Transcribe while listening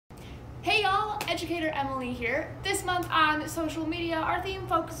Educator Emily here. This month on social media, our theme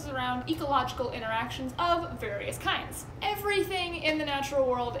focuses around ecological interactions of various kinds. Everything in the natural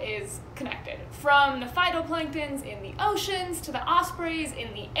world is connected. From the phytoplanktons in the oceans to the ospreys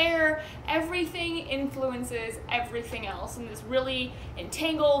in the air, everything influences everything else in this really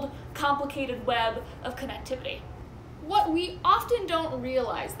entangled, complicated web of connectivity. What we often don't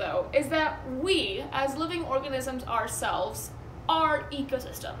realize, though, is that we, as living organisms ourselves, are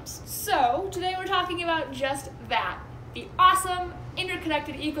ecosystems. So today we're talking about just that, the awesome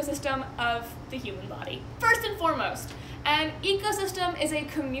interconnected ecosystem of the human body. First and foremost, an ecosystem is a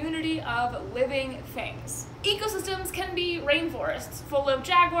community of living things. Ecosystems can be rainforests full of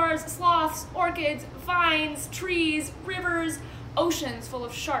jaguars, sloths, orchids, vines, trees, rivers, oceans full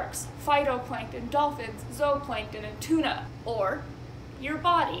of sharks, phytoplankton, dolphins, zooplankton, and tuna. Or your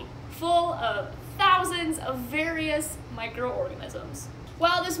body, full of thousands of various microorganisms.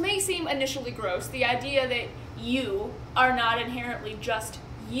 While this may seem initially gross, the idea that you are not inherently just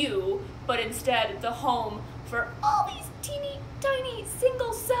you, but instead the home for all these teeny tiny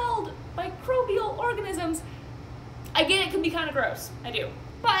single-celled microbial organisms, I get it can be kind of gross, I do.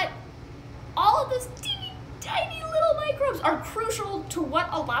 But all of those teeny tiny little microbes are crucial to what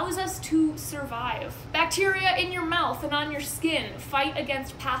allows us to survive. Bacteria in your mouth and on your skin fight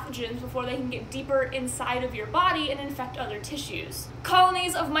against pathogens before they can get deeper inside of your body and infect other tissues.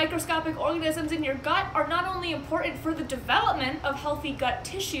 Colonies of microscopic organisms in your gut are not only important for the development of healthy gut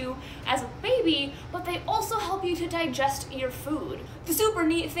tissue as a baby, but they also help you to digest your food. The super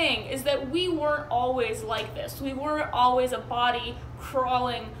neat thing is that we weren't always like this. We weren't always a body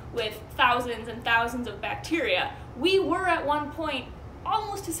crawling with thousands and thousands of bacteria. We were at one point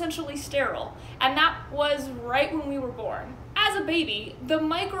almost essentially sterile, and that was right when we were born. As a baby, the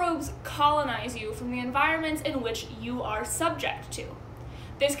microbes colonize you from the environments in which you are subject to.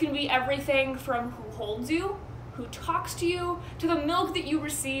 This can be everything from who holds you, who talks to you, to the milk that you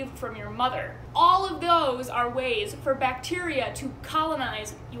receive from your mother. All of those are ways for bacteria to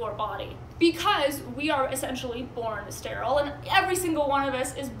colonize your body. Because we are essentially born sterile, and every single one of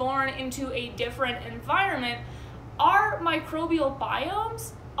us is born into a different environment, our microbial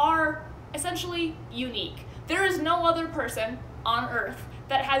biomes are essentially unique. There is no other person on Earth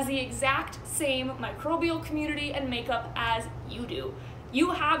that has the exact same microbial community and makeup as you do.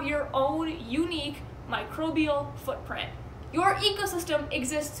 You have your own unique microbial footprint. Your ecosystem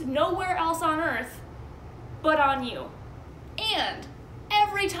exists nowhere else on Earth but on you. And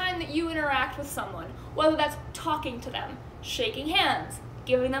every time that you interact with someone, whether that's talking to them, shaking hands,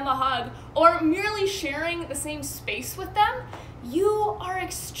 giving them a hug, or merely sharing the same space with them, you are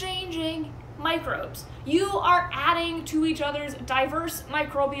exchanging microbes. You are adding to each other's diverse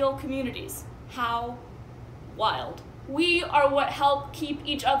microbial communities. How wild. We are what help keep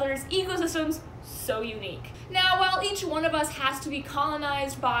each other's ecosystems so unique. Now, while each one of us has to be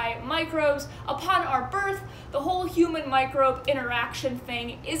colonized by microbes upon our birth, the whole human microbe interaction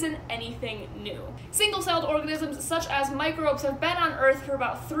thing isn't anything new. Single-celled organisms such as microbes have been on Earth for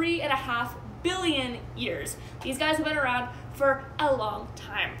about 3.5 billion years. These guys have been around for a long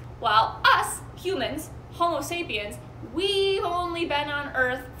time. While us, humans, Homo sapiens, we've only been on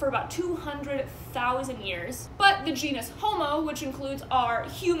Earth for about 200,000 years. But the genus Homo, which includes our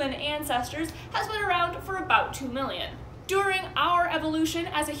human ancestors, has been around for about 2 million. During our evolution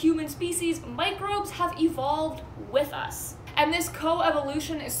as a human species, microbes have evolved with us. And this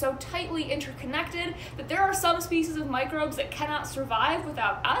co-evolution is so tightly interconnected that there are some species of microbes that cannot survive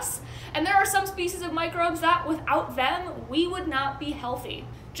without us, and there are some species of microbes that without them, we would not be healthy.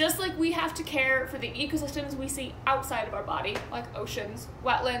 Just like we have to care for the ecosystems we see outside of our body, like oceans,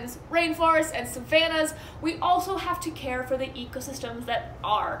 wetlands, rainforests, and savannas, we also have to care for the ecosystems that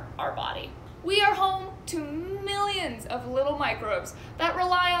are our body. We are home to millions of little microbes that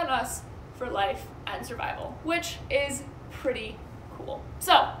rely on us for life and survival, which is pretty cool.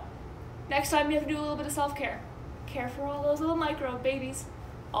 So, next time you have to do a little bit of self-care. Care for all those little microbe babies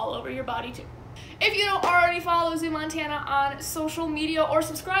all over your body too. If you don't already follow Zoo Montana on social media or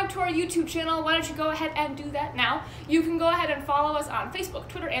subscribe to our YouTube channel, why don't you go ahead and do that now? You can go ahead and follow us on Facebook,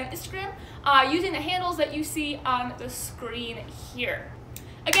 Twitter, and Instagram using the handles that you see on the screen here.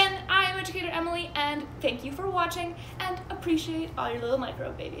 Again, I am Educator Emily, and thank you for watching, and appreciate all your little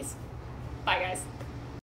microbe babies. Bye, guys.